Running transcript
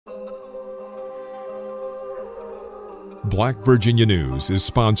Black Virginia News is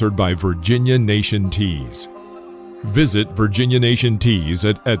sponsored by Virginia Nation Teas. Visit Virginia Nation Teas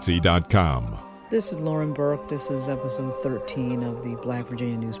at Etsy.com. This is Lauren Burke. This is episode 13 of the Black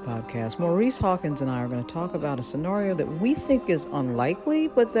Virginia News Podcast. Maurice Hawkins and I are going to talk about a scenario that we think is unlikely,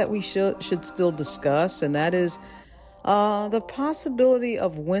 but that we should still discuss, and that is the possibility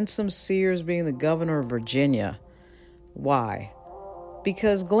of Winsome Sears being the governor of Virginia. Why?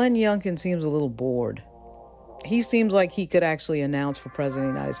 Because Glenn Youngkin seems a little bored. He seems like he could actually announce for president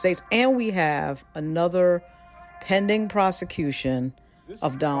of the United States, and we have another pending prosecution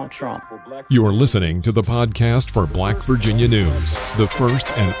of Donald Trump. You are listening to the podcast for Black Virginia News, the first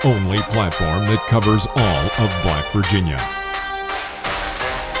and only platform that covers all of Black Virginia.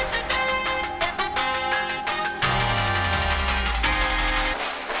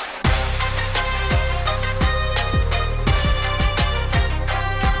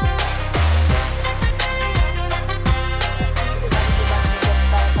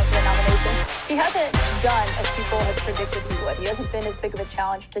 He hasn't done as people had predicted he would. He hasn't been as big of a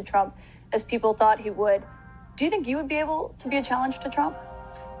challenge to Trump as people thought he would. Do you think you would be able to be a challenge to Trump?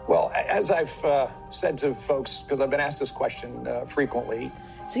 Well, as I've said to folks, because I've been asked this question frequently.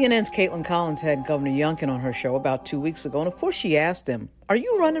 CNN's Caitlin Collins had Governor Youngkin on her show about 2 weeks ago, and of course she asked him, "Are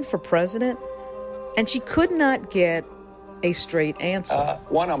you running for president?" And she could not get a straight answer.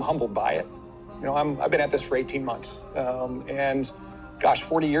 One, I'm humbled by it. You know, I've been at this for 18 months, and gosh,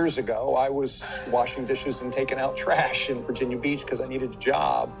 40 years ago, I was washing dishes and taking out trash in Virginia Beach because I needed a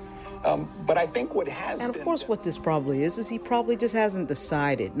job. But I think what has been... And of course, what this probably is he probably just hasn't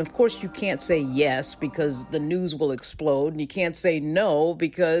decided. And of course, you can't say yes because the news will explode. And you can't say no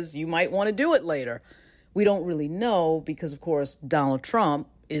because you might want to do it later. We don't really know because, of course, Donald Trump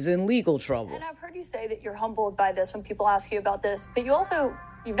is in legal trouble. And I've heard you say that you're humbled by this when people ask you about this, but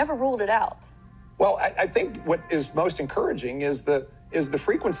you've never ruled it out. Well, I think what is most encouraging is the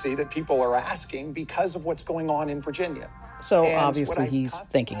frequency that people are asking because of what's going on in Virginia. So obviously he's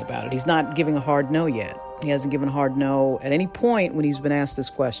thinking about it. He's not giving a hard no yet. He hasn't given a hard no at any point when he's been asked this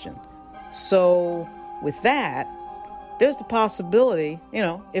question. So with that, there's the possibility,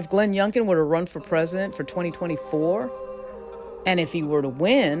 if Glenn Youngkin were to run for president for 2024, and if he were to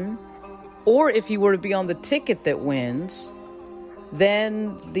win, or if he were to be on the ticket that wins,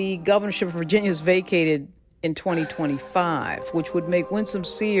 then the governorship of Virginia is vacated in 2025, which would make Winsome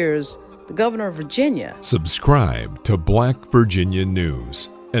Sears the governor of Virginia. Subscribe to Black Virginia News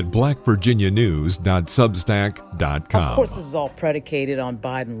at blackvirginianews.substack.com. Of course, this is all predicated on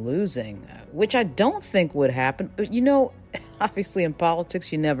Biden losing, which I don't think would happen. But, obviously in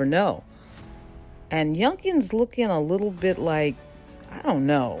politics, you never know. And Youngkin's looking a little bit like, I don't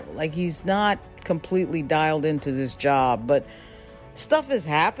know, like he's not completely dialed into this job, but stuff is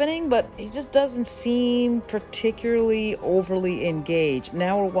happening, but he just doesn't seem particularly overly engaged.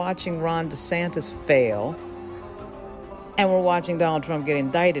 Now we're watching Ron DeSantis fail, and we're watching Donald Trump get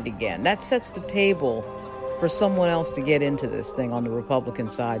indicted again. That sets the table for someone else to get into this thing on the Republican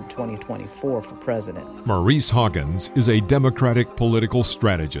side in 2024 for president. Maurice Hawkins is a Democratic political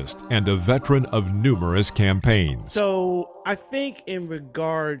strategist and a veteran of numerous campaigns. So I think in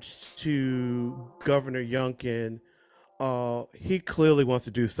regards to Governor Youngkin, he clearly wants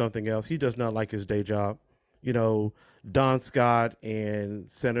to do something else. He does not like his day job. Don Scott and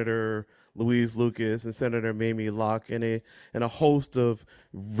Senator Louise Lucas and Senator Mamie Locke and a host of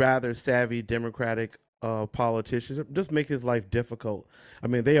rather savvy Democratic politicians just make his life difficult. I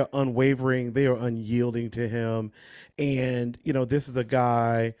mean, they are unwavering. They are unyielding to him. And, this is a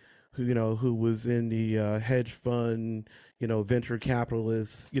guy who was in the hedge fund, venture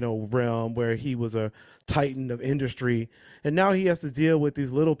capitalist, realm where he was a titan of industry. And now he has to deal with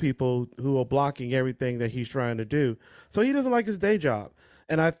these little people who are blocking everything that he's trying to do. So he doesn't like his day job.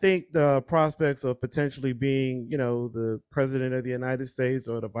 And I think the prospects of potentially being, the president of the United States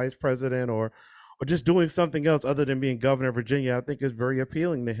or the vice president or just doing something else other than being governor of Virginia, I think is very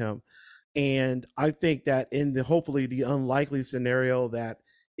appealing to him. And I think that in hopefully the unlikely scenario that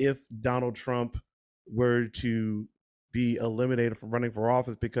if Donald Trump were to be eliminated from running for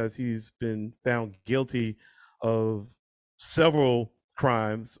office because he's been found guilty of several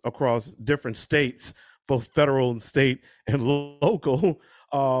crimes across different states, both federal and state and local.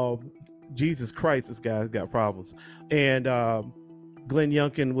 Jesus Christ, this guy's got problems. And Glenn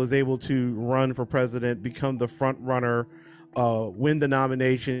Youngkin was able to run for president, become the front runner, win the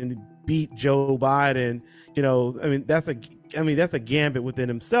nomination, beat Joe Biden. That's a gambit within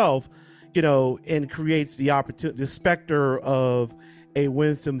himself, and creates the opportunity, the specter of a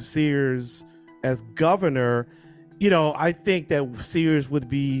Winsome Sears as governor. I think that Sears would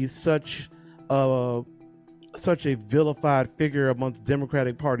be such a such a vilified figure amongst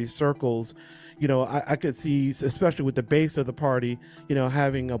Democratic Party circles. I could see, especially with the base of the party,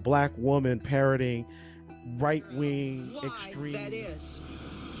 having a black woman parroting right-wing extreme. That is.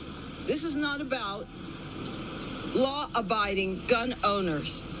 This is not about law-abiding gun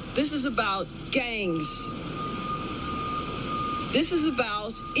owners. This is about gangs. This is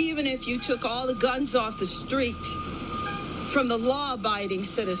about, even if you took all the guns off the street from the law-abiding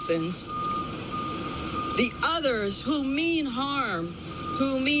citizens, the others who mean harm,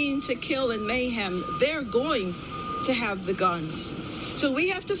 who mean to kill and mayhem, they're going to have the guns. So we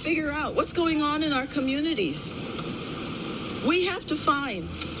have to figure out what's going on in our communities. We have to find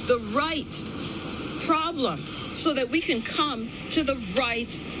the right problem so that we can come to the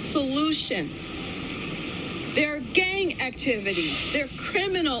right solution. There are gang activities, there are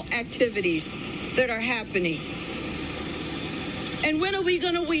criminal activities that are happening. And when are we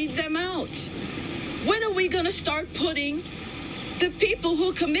going to weed them out? When are we going to start putting the people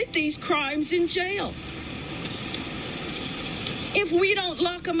who commit these crimes in jail? If we don't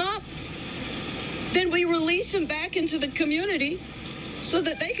lock them up, then we release them back into the community so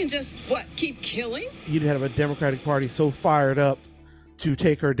that they can just, keep killing? You'd have a Democratic Party so fired up to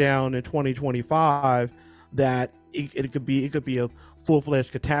take her down in 2025 that it could be a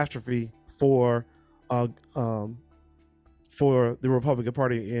full-fledged catastrophe for the Republican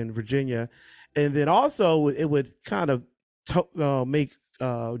Party in Virginia. And then also it would kind of make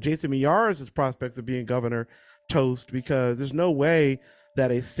Jason Miyares' prospects of being governor toast, because there's no way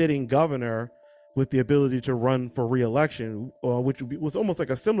that a sitting governor with the ability to run for re-election, which was almost like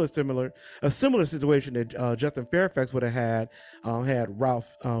a similar situation that Justin Fairfax would have had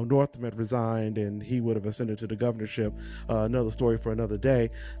Ralph Northam resigned and he would have ascended to the governorship. Another story for another day.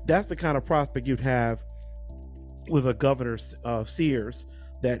 That's the kind of prospect you'd have with a governor, Sears,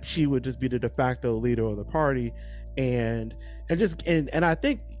 that she would just be the de facto leader of the party, and I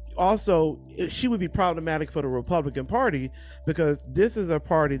think also she would be problematic for the Republican Party, because this is a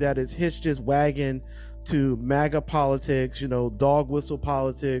party that has hitched its wagon to MAGA politics, dog whistle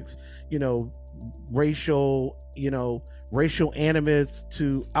politics, racial animus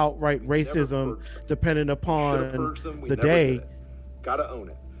to outright racism, depending upon the day. Gotta own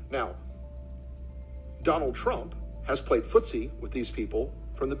it. Now, Donald Trump has played footsie with these people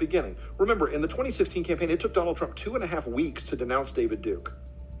from the beginning. Remember, in the 2016 campaign, it took Donald Trump 2.5 weeks to denounce David Duke.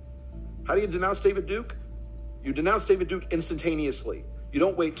 How do you denounce David Duke? You denounce David Duke instantaneously. You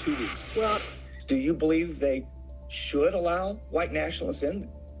don't wait 2 weeks. Well, do you believe they should allow white nationalists in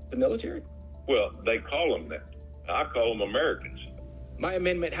the military? Well, they call them that. I call them Americans. My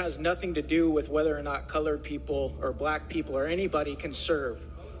amendment has nothing to do with whether or not colored people or black people or anybody can serve,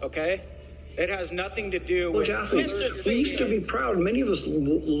 okay? It has nothing to do with athletes. We used to be proud. Many of us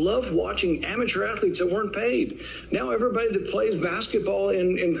loved watching amateur athletes that weren't paid. Now everybody that plays basketball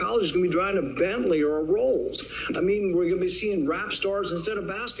in college is going to be driving a Bentley or a Rolls. I mean, we're going to be seeing rap stars instead of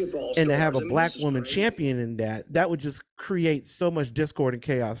basketball stars. And to have a black woman champion in that would just create so much discord and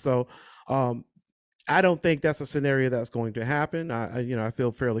chaos. So I don't think that's a scenario that's going to happen. I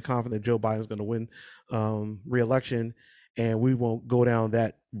feel fairly confident Joe Biden is going to win re-election, and we won't go down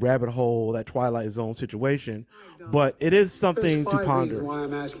that rabbit hole, that Twilight Zone situation. But it is something to ponder. This is why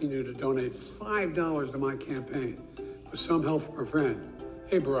I'm asking you to donate $5 to my campaign with some help from a friend.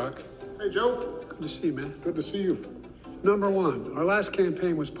 Hey, Barack. Hey, Joe. Good to see you, man. Good to see you. Number one, our last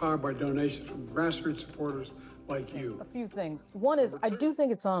campaign was powered by donations from grassroots supporters like you. A few things. One is, I do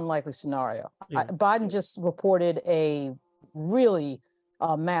think it's an unlikely scenario. Yeah. Biden just reported a really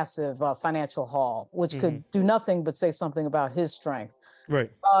massive financial haul, which could do nothing but say something about his strength.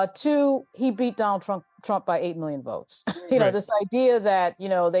 Right. Two, he beat Donald Trump by 8 million votes. Right. This idea that,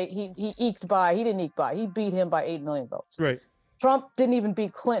 he eked by, he didn't eke by, he beat him by 8 million votes. Right. Trump didn't even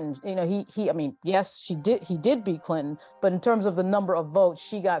beat Clinton. Yes, he did beat Clinton, but in terms of the number of votes,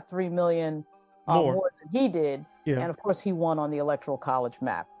 she got 3 million more than he did. Yeah. And of course, he won on the Electoral College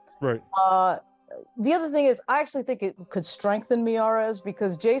map. Right. The other thing is, I actually think it could strengthen Miyares,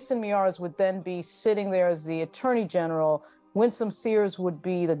 because Jason Miyares would then be sitting there as the attorney general. Winsome Sears would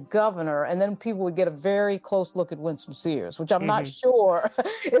be the governor, and then people would get a very close look at Winsome Sears, which I'm not sure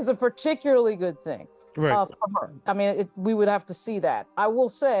is a particularly good thing for her. I mean, we would have to see that. I will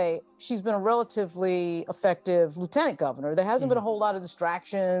say she's been a relatively effective lieutenant governor. There hasn't been a whole lot of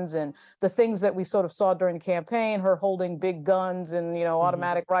distractions and the things that we sort of saw during the campaign, her holding big guns and,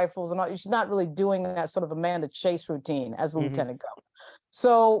 automatic rifles and all. She's not really doing that sort of Amanda Chase routine as a lieutenant governor.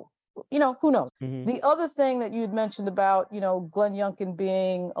 So, who knows? The other thing that you had mentioned about, Glenn Youngkin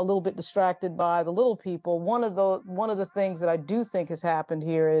being a little bit distracted by the little people, one of the things that I do think has happened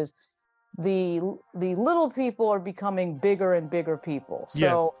here is the little people are becoming bigger and bigger people. So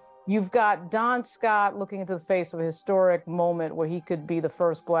Yes. You've got Don Scott looking into the face of a historic moment where he could be the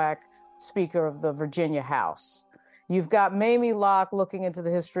first Black Speaker of the Virginia House. You've got Mamie Locke looking into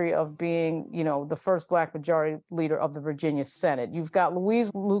the history of being, the first Black Majority Leader of the Virginia Senate. You've got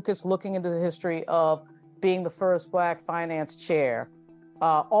Louise Lucas looking into the history of being the first Black Finance Chair,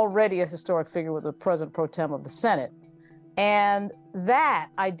 already a historic figure with the President Pro Tem of the Senate. And that,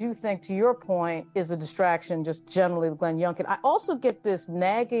 I do think, to your point, is a distraction just generally with Glenn Youngkin. I also get this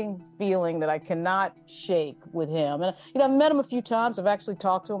nagging feeling that I cannot shake with him. And, I've met him a few times. I've actually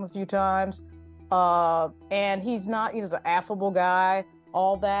talked to him a few times. And he's not, he's an affable guy,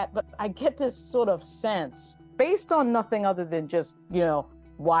 all that. But I get this sort of sense, based on nothing other than just,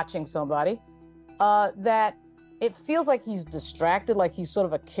 watching somebody, that it feels like he's distracted, like he's sort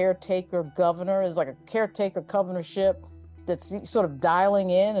of a caretaker governor, is like a caretaker governorship that's sort of dialing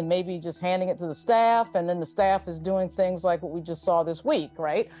in and maybe just handing it to the staff. And then the staff is doing things like what we just saw this week,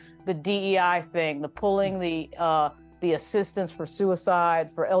 right? The DEI thing, the pulling the assistance for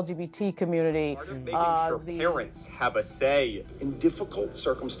suicide, for LGBT community. Making sure parents have a say. In difficult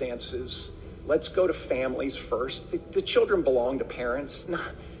circumstances, let's go to families first. The children belong to parents,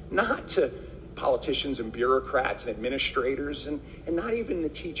 not to politicians and bureaucrats and administrators, and not even the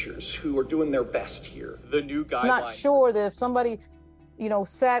teachers who are doing their best here. The new guidelines. I'm not sure that if somebody,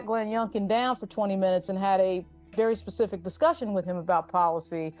 sat Glenn Youngkin down for 20 minutes and had a very specific discussion with him about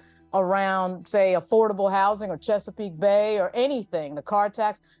policy around, say, affordable housing or Chesapeake Bay or anything, the car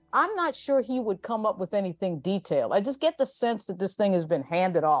tax, I'm not sure he would come up with anything detailed. I just get the sense that this thing has been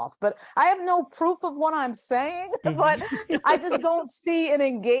handed off, but I have no proof of what I'm saying, but I just don't see an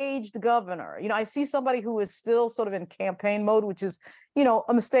engaged governor. I see somebody who is still sort of in campaign mode, which is,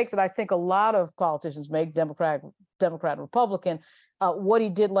 a mistake that I think a lot of politicians make, Democrat and Republican. What he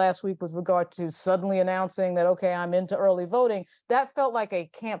did last week with regard to suddenly announcing that, okay, I'm into early voting, that felt like a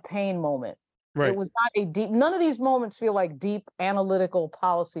campaign moment. Right. It was not a deep, none of these moments feel like deep analytical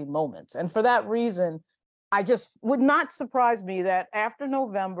policy moments. And for that reason, I just would not surprise me that after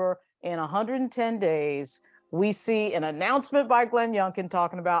November, in 110 days, we see an announcement by Glenn Youngkin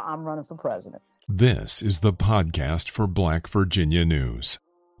talking about, I'm running for president. This is the podcast for Black Virginia News,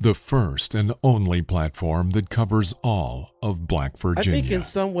 the first and only platform that covers all of Black Virginia. I think in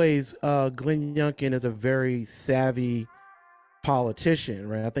some ways, Glenn Youngkin is a very savvy politician,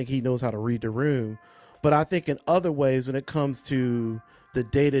 right? I think he knows how to read the room. But I think in other ways, when it comes to the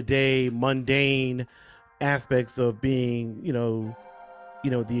day-to-day mundane aspects of being, the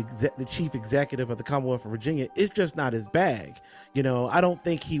chief executive of the Commonwealth of Virginia, it's just not his bag. I don't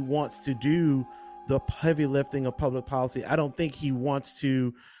think he wants to do the heavy lifting of public policy. I don't think he wants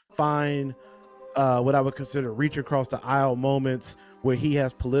to find what I would consider reach across the aisle moments where he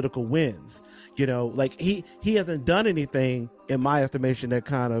has political wins. Like he hasn't done anything, in my estimation, that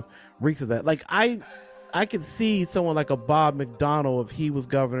kind of reeks of that. Like I could see someone like a Bob McDonnell, if he was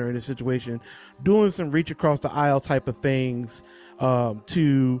governor in this situation, doing some reach across the aisle type of things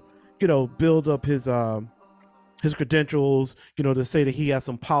to build up his credentials, to say that he has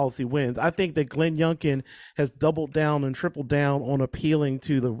some policy wins. I think that Glenn Youngkin has doubled down and tripled down on appealing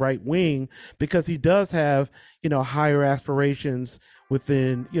to the right wing because he does have, higher aspirations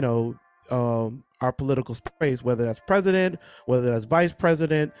within, our political space, whether that's president, whether that's vice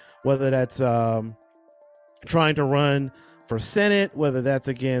president, whether that's trying to run for Senate, whether that's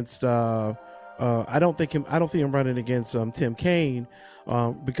against I don't see him running against Tim Kaine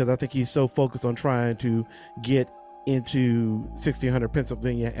because I think he's so focused on trying to get into 1600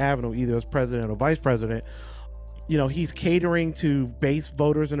 Pennsylvania Avenue, either as president or vice president. He's catering to base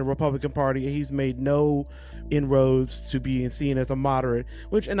voters in the Republican Party. He's made no inroads to being seen as a moderate,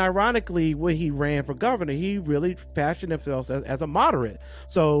 and ironically, when he ran for governor, he really fashioned himself as a moderate.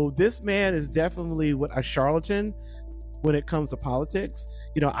 So this man is definitely a charlatan when it comes to politics.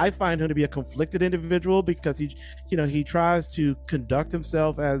 I find him to be a conflicted individual because he tries to conduct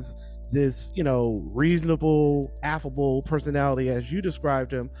himself as this, reasonable, affable personality as you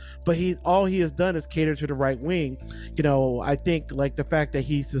described him, but all he has done is cater to the right wing. I think like the fact that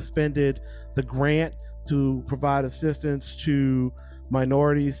he suspended the grant to provide assistance to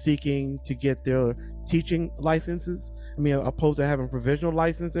minorities seeking to get their teaching licenses. Opposed to having provisional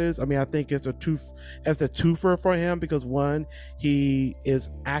licenses. I think it's a twofer for him because one, he is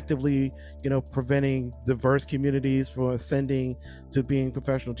actively, preventing diverse communities from ascending to being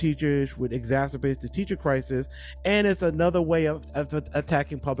professional teachers, which exacerbates the teacher crisis. And it's another way of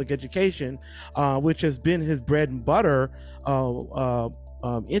attacking public education, which has been his bread and butter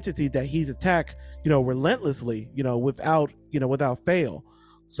entity that he's attacked, relentlessly, without fail.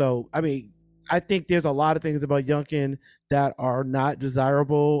 So, I mean, I think there's a lot of things about Youngkin that are not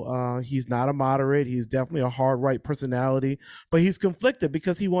desirable. He's not a moderate. He's definitely a hard right personality, but he's conflicted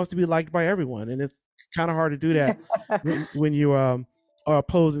because he wants to be liked by everyone, and it's kind of hard to do that when you are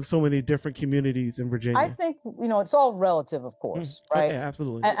opposing so many different communities in Virginia. I think it's all relative, of course, right? Yeah,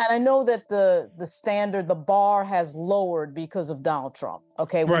 absolutely. And I know that the standard, the bar has lowered because of Donald Trump.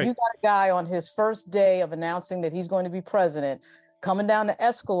 Okay, when you got a guy on his first day of announcing that he's going to be president, coming down the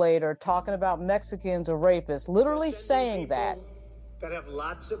escalator, talking about Mexicans or rapists, literally saying that have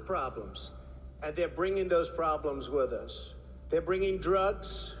lots of problems, and they're bringing those problems with us. They're bringing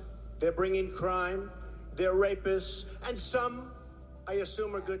drugs, they're bringing crime, they're rapists, and some, I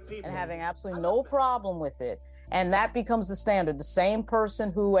assume, are good people. And having absolutely no problem with it. And that becomes the standard. The same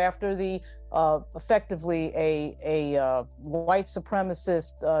person who, after the effectively a white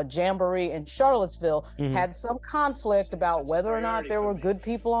supremacist jamboree in Charlottesville, had some conflict about whether or not there were good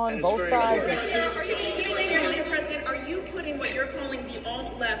people on both sides. Mr. President, are you putting what you're calling the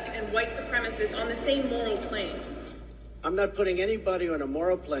alt-left and white supremacists on the same moral plane? I'm not putting anybody on a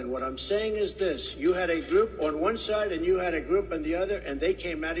moral plane. What I'm saying is this. You had a group on one side and you had a group on the other, and they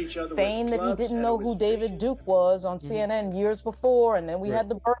came at each other saying with that he didn't know who David Duke was on CNN years before, and then we had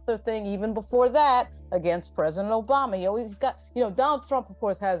the birther thing even before that against President Obama. He's got, Donald Trump, of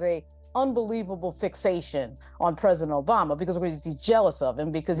course, has a unbelievable fixation on President Obama because he's jealous of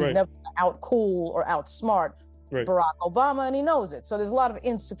him, because he's never out cool or outsmart Barack Obama, and he knows it. So there's a lot of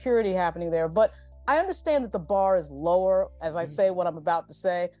insecurity happening there. But I understand that the bar is lower as I say what I'm about to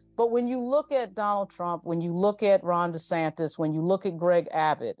say, but when you look at Donald Trump, when you look at Ron DeSantis, when you look at Greg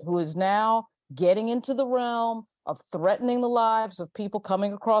Abbott, who is now getting into the realm of threatening the lives of people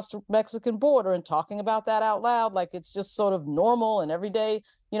coming across the Mexican border and talking about that out loud like it's just sort of normal and everyday,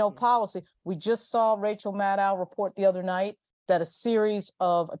 policy. We just saw Rachel Maddow report the other night that a series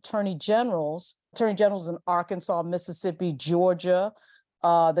of attorney generals in Arkansas, Mississippi, Georgia,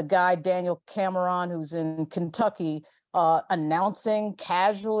 the guy Daniel Cameron, who's in Kentucky, announcing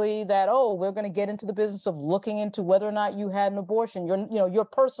casually that, we're going to get into the business of looking into whether or not you had an abortion, your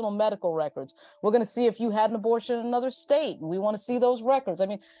personal medical records. We're going to see if you had an abortion in another state, and we want to see those records. I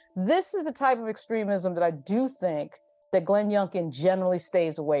mean, this is the type of extremism that I do think that Glenn Youngkin generally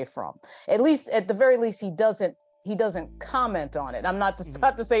stays away from. At the very least, he doesn't comment on it. I'm not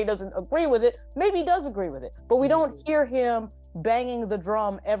to say he doesn't agree with it. Maybe he does agree with it, but we don't hear him banging the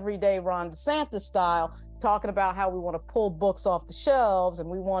drum every day, Ron DeSantis style, talking about how we want to pull books off the shelves, and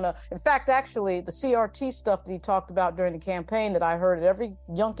we want to, in fact, actually, the CRT stuff that he talked about during the campaign that I heard at every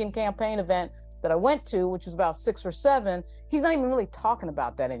Youngkin campaign event that I went to, which was about 6 or 7, he's not even really talking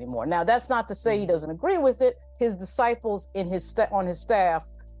about that anymore. Now, that's not to say he doesn't agree with it. His disciples on his staff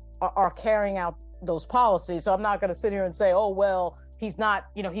are carrying out those policies. So I'm not going to sit here and say, he's not,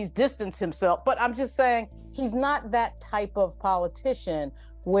 he's distanced himself. But I'm just saying he's not that type of politician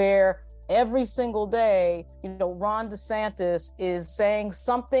where every single day, Ron DeSantis is saying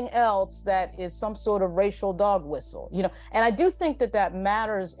something else that is some sort of racial dog whistle, and I do think that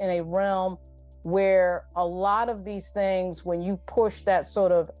matters in a realm where a lot of these things, when you push that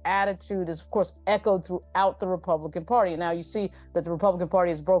sort of attitude, is of course echoed throughout the Republican Party. Now you see that the Republican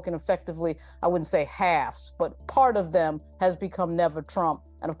Party is broken effectively, I wouldn't say halves, but part of them has become never Trump.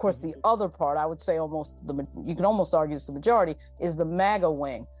 And of course, the other part, I would say you can almost argue it's the majority, is the MAGA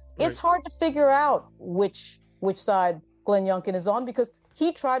wing. Right. It's hard to figure out which side Glenn Youngkin is on, because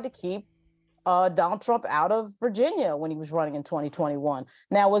he tried to keep Donald Trump out of Virginia when he was running in 2021.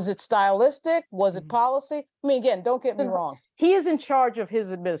 Now, was it stylistic? Was it policy? I mean, again, don't get me wrong. He is in charge of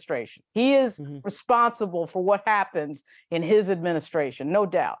his administration. He is responsible for what happens in his administration, no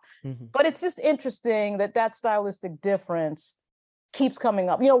doubt. But it's just interesting that stylistic difference keeps coming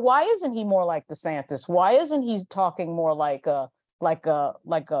up. Why isn't he more like DeSantis? Why isn't he talking more like a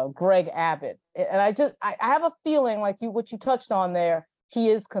Greg Abbott? And I have a feeling like what you touched on there, he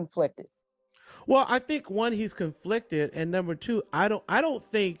is conflicted. Well, I think one, he's conflicted, and number two, I don't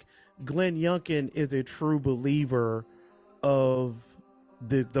think Glenn Youngkin is a true believer of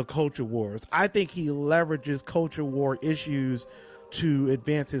the culture wars. I think he leverages culture war issues to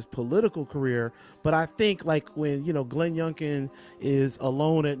advance his political career. But I think when, Glenn Youngkin is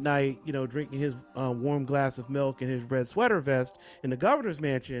alone at night, drinking his warm glass of milk and his red sweater vest in the governor's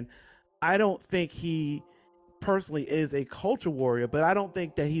mansion, I don't think he personally is a culture warrior, but I don't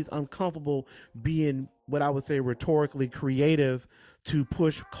think that he's uncomfortable being what I would say rhetorically creative to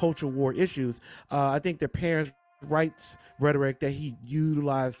push culture war issues. I think their parents rights rhetoric that he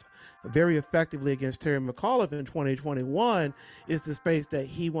utilized very effectively against Terry McAuliffe in 2021 is the space that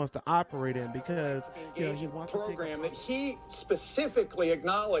he wants to operate in, because he wants to take a program that he specifically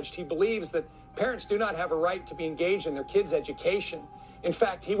acknowledged. He believes that parents do not have a right to be engaged in their kids' education. In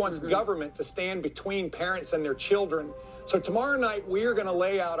fact, he wants government to stand between parents and their children. So tomorrow night we are going to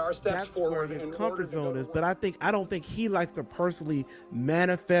lay out our steps forward. That's where his comfort zone is, but I don't think he likes to personally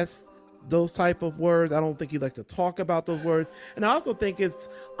manifest those type of words. I don't think he likes to talk about those words. And I also think it's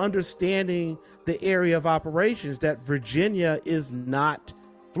understanding the area of operations, that Virginia is not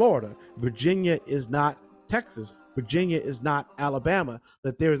Florida. Virginia is not Texas. Virginia is not Alabama,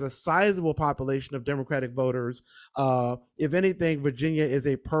 that there's a sizable population of Democratic voters. If anything, Virginia is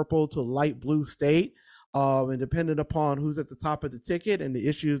a purple to light blue state. And depending upon who's at the top of the ticket and the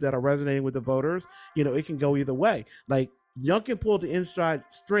issues that are resonating with the voters, it can go either way. Like Youngkin pulled the inside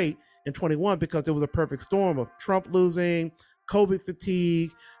straight in 21 because it was a perfect storm of Trump losing, COVID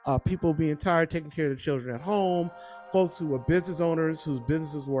fatigue, people being tired taking care of their children at home, folks who were business owners whose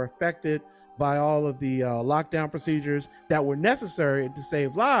businesses were affected by all of the lockdown procedures that were necessary to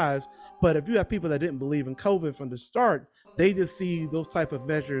save lives. But if you have people that didn't believe in COVID from the start, they just see those type of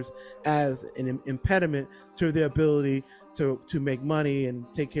measures as an impediment to their ability to make money and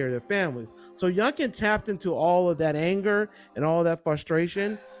take care of their families. So Youngkin tapped into all of that anger and all of that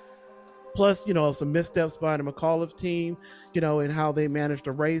frustration, plus, some missteps by the McAuliffe team, and how they managed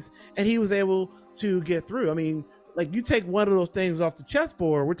the race. And he was able to get through. I mean, like, you take one of those things off the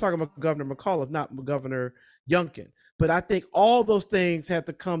chessboard, we're talking about Governor McAuliffe, not Governor Youngkin. But I think all those things have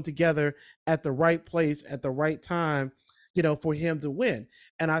to come together at the right place at the right time, for him to win.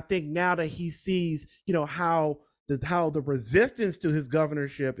 And I think now that he sees, how the resistance to his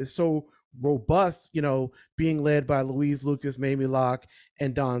governorship is so robust, being led by Louise Lucas, Mamie Locke,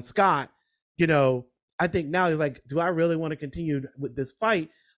 and Don Scott, I think now he's like, do I really want to continue with this fight?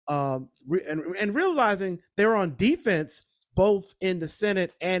 And realizing they're on defense both in the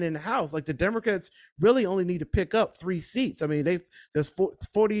Senate and in the House. Like, the Democrats really only need to pick up 3 seats. I mean, there's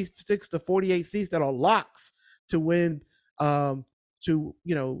 46 to 48 seats that are locks to win, to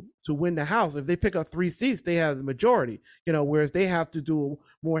win the House. If they pick up 3 seats, they have the majority, whereas they have to do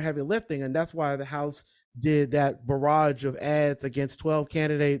more heavy lifting. And that's why the House did that barrage of ads against 12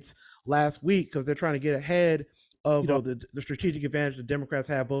 candidates last week, because they're trying to get ahead of the strategic advantage the Democrats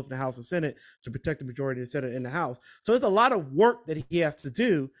have both in the House and Senate to protect the majority of the Senate in the House. So it's a lot of work that he has to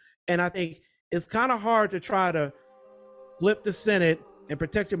do. And I think it's kind of hard to try to flip the Senate and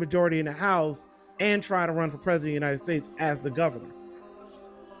protect the majority in the House and try to run for president of the United States as the governor.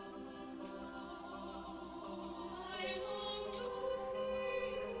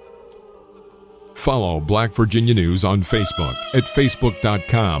 Follow Black Virginia News on Facebook at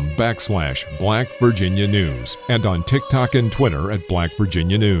facebook.com/Black Virginia News and on TikTok and Twitter at Black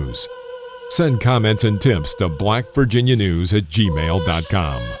Virginia News. Send comments and tips to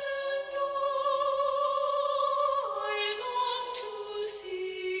blackvirginianews@gmail.com.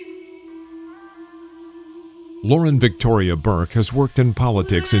 Lauren Victoria Burke has worked in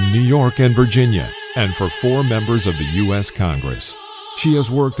politics in New York and Virginia and for 4 members of the U.S. Congress. She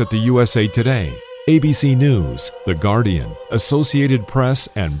has worked at the USA Today, ABC News, The Guardian, Associated Press,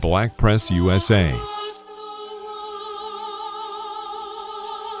 and Black Press USA.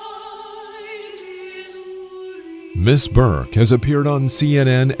 Miss Burke has appeared on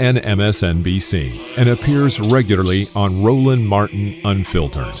CNN and MSNBC and appears regularly on Roland Martin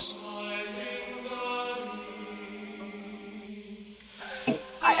Unfiltered.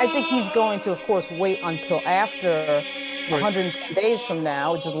 I think he's going to, of course, wait until after 110 days from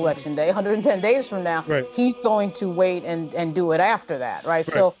now, which is election day, 110 days from now, he's going to wait and do it after that, right?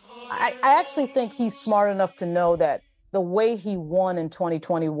 So I actually think he's smart enough to know that the way he won in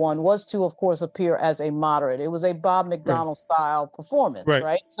 2021 was to, of course, appear as a moderate. It was a Bob McDonnell style performance,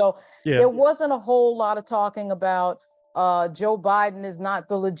 right? So there wasn't a whole lot of talking about Joe Biden is not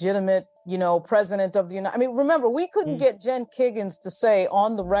the legitimate, president of the United. I mean, remember, we couldn't get Jen Kiggins to say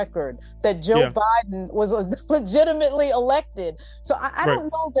on the record that Joe Biden was legitimately elected. So I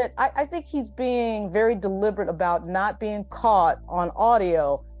don't know that. I think he's being very deliberate about not being caught on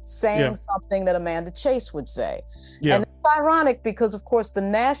audio saying something that Amanda Chase would say. And it's ironic because, of course, the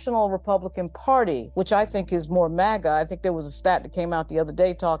National Republican Party, which I think is more MAGA, I think there was a stat that came out the other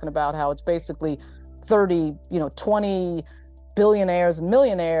day talking about how it's basically 20 billionaires and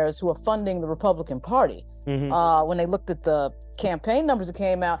millionaires who are funding the Republican Party. When they looked at the campaign numbers that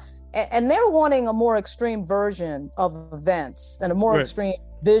came out, and they're wanting a more extreme version of events and a more extreme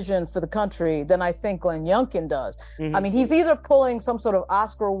vision for the country than I think Glenn Youngkin does. I mean, he's either pulling some sort of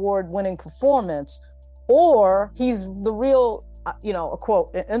Oscar award winning performance or he's the real, a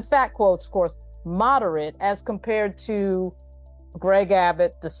quote, in fact, quotes, of course, moderate as compared to Greg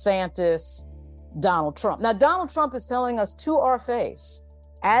Abbott, DeSantis, Donald Trump. Now, Donald Trump is telling us to our face,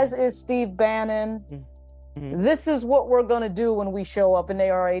 as is Steve Bannon, this is what we're going to do when we show up, and they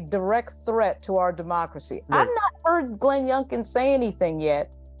are a direct threat to our democracy. Right. I've not heard Glenn Youngkin say anything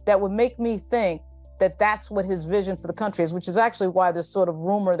yet that would make me think that that's what his vision for the country is, which is actually why this sort of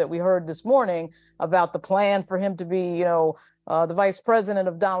rumor that we heard this morning about the plan for him to be, the vice president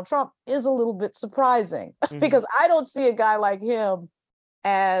of Donald Trump is a little bit surprising because I don't see a guy like him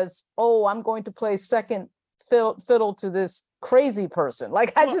as, I'm going to play second fiddle to this crazy person.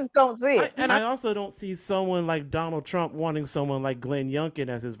 Like, I just don't see it. And I also don't see someone like Donald Trump wanting someone like Glenn Youngkin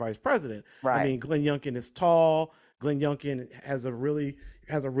as his vice president. Right. I mean, Glenn Youngkin is tall. Glenn Youngkin has a really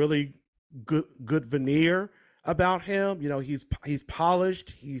good veneer about him. He's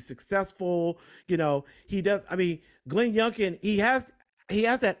polished, he's successful. He does. I mean, Glenn Youngkin, he has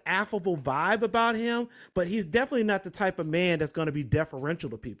that affable vibe about him, but he's definitely not the type of man that's going to be deferential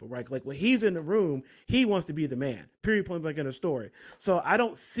to people, right? Like when he's in the room, he wants to be the man, period, point blank in the story. So I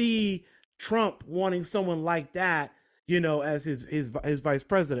don't see Trump wanting someone like that, as his vice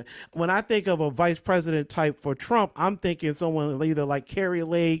president. When I think of a vice president type for Trump, I'm thinking someone either like Carrie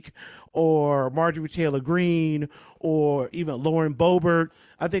Lake or Marjorie Taylor Greene or even Lauren Boebert.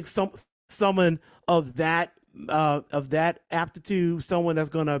 I think someone of that aptitude, someone that's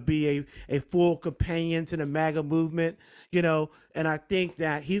going to be a full companion to the MAGA movement, and I think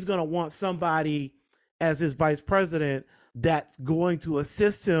that he's going to want somebody as his vice president that's going to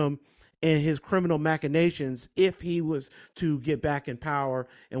assist him in his criminal machinations if he was to get back in power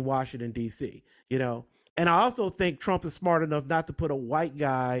in Washington, D.C., And I also think Trump is smart enough not to put a white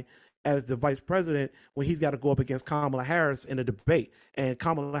guy as the vice president when he's got to go up against Kamala Harris in a debate. And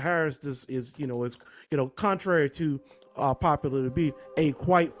Kamala Harris is contrary to popular to be, a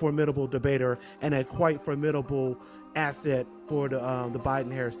quite formidable debater and a quite formidable asset for the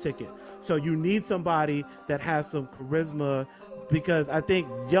Biden-Harris ticket. So you need somebody that has some charisma, because I think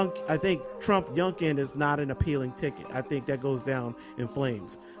Trump Youngkin is not an appealing ticket. I think that goes down in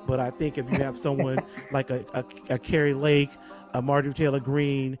flames. But I think if you have someone like a Carrie Lake, a Marjorie Taylor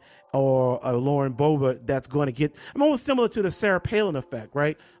Greene, or a Lauren Boebert, that's going to get, almost similar to the Sarah Palin effect,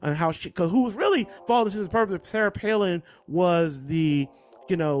 right? And how who was really falling to his purpose. Sarah Palin was the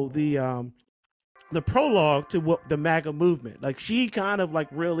prologue to what the MAGA movement. Like, she kind of like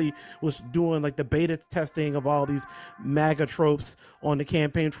really was doing like the beta testing of all these MAGA tropes on the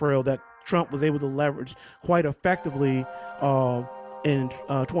campaign trail that Trump was able to leverage quite effectively in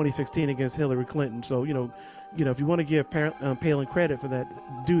 2016 against Hillary Clinton. So, if you want to give Palin credit for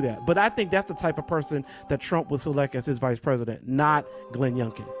that, do that. But I think that's the type of person that Trump would select as his vice president, not Glenn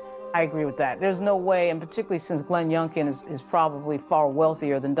Youngkin. I agree with that. There's no way, and particularly since Glenn Youngkin is probably far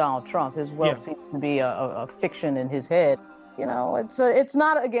wealthier than Donald Trump, his wealth seems to be a fiction in his head. It's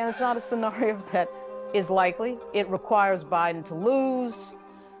not a scenario that is likely. It requires Biden to lose.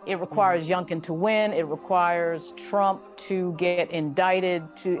 It requires Youngkin to win. It requires Trump to get indicted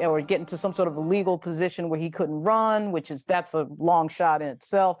or get into some sort of a legal position where he couldn't run, that's a long shot in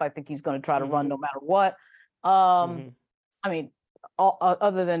itself. I think he's going to try to run no matter what. I mean,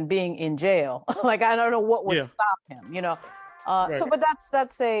 other than being in jail, like, I don't know what would stop him, Right. So, but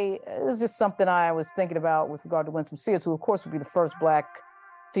it's just something I was thinking about with regard to Winsome Sears, who of course would be the first Black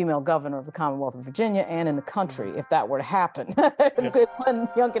female governor of the Commonwealth of Virginia and in the country if that were to happen. Glenn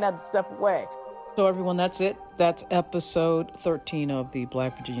Youngkin had to step away. So everyone, that's it. That's episode 13 of the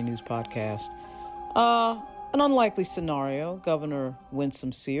Black Virginia News Podcast. An unlikely scenario, Governor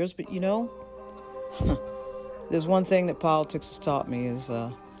Winsome Sears, but there's one thing that politics has taught me is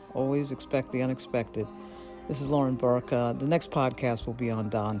always expect the unexpected. This is Lauren Burke. The next podcast will be on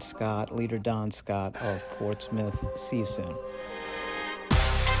Don Scott, Leader Don Scott of Portsmouth. See you soon.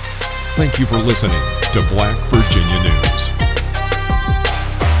 Thank you for listening to Black Virginia News.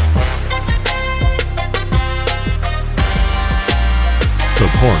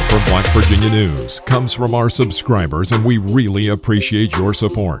 Support for Black Virginia News comes from our subscribers, and we really appreciate your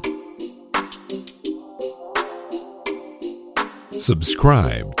support.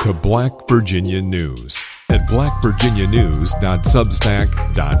 Subscribe to Black Virginia News at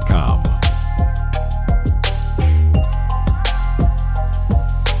blackvirginianews.substack.com.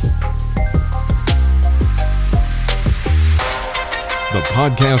 The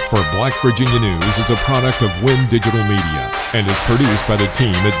podcast for Black Virginia News is a product of Win Digital Media and is produced by the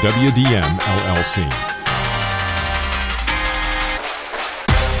team at WDM LLC.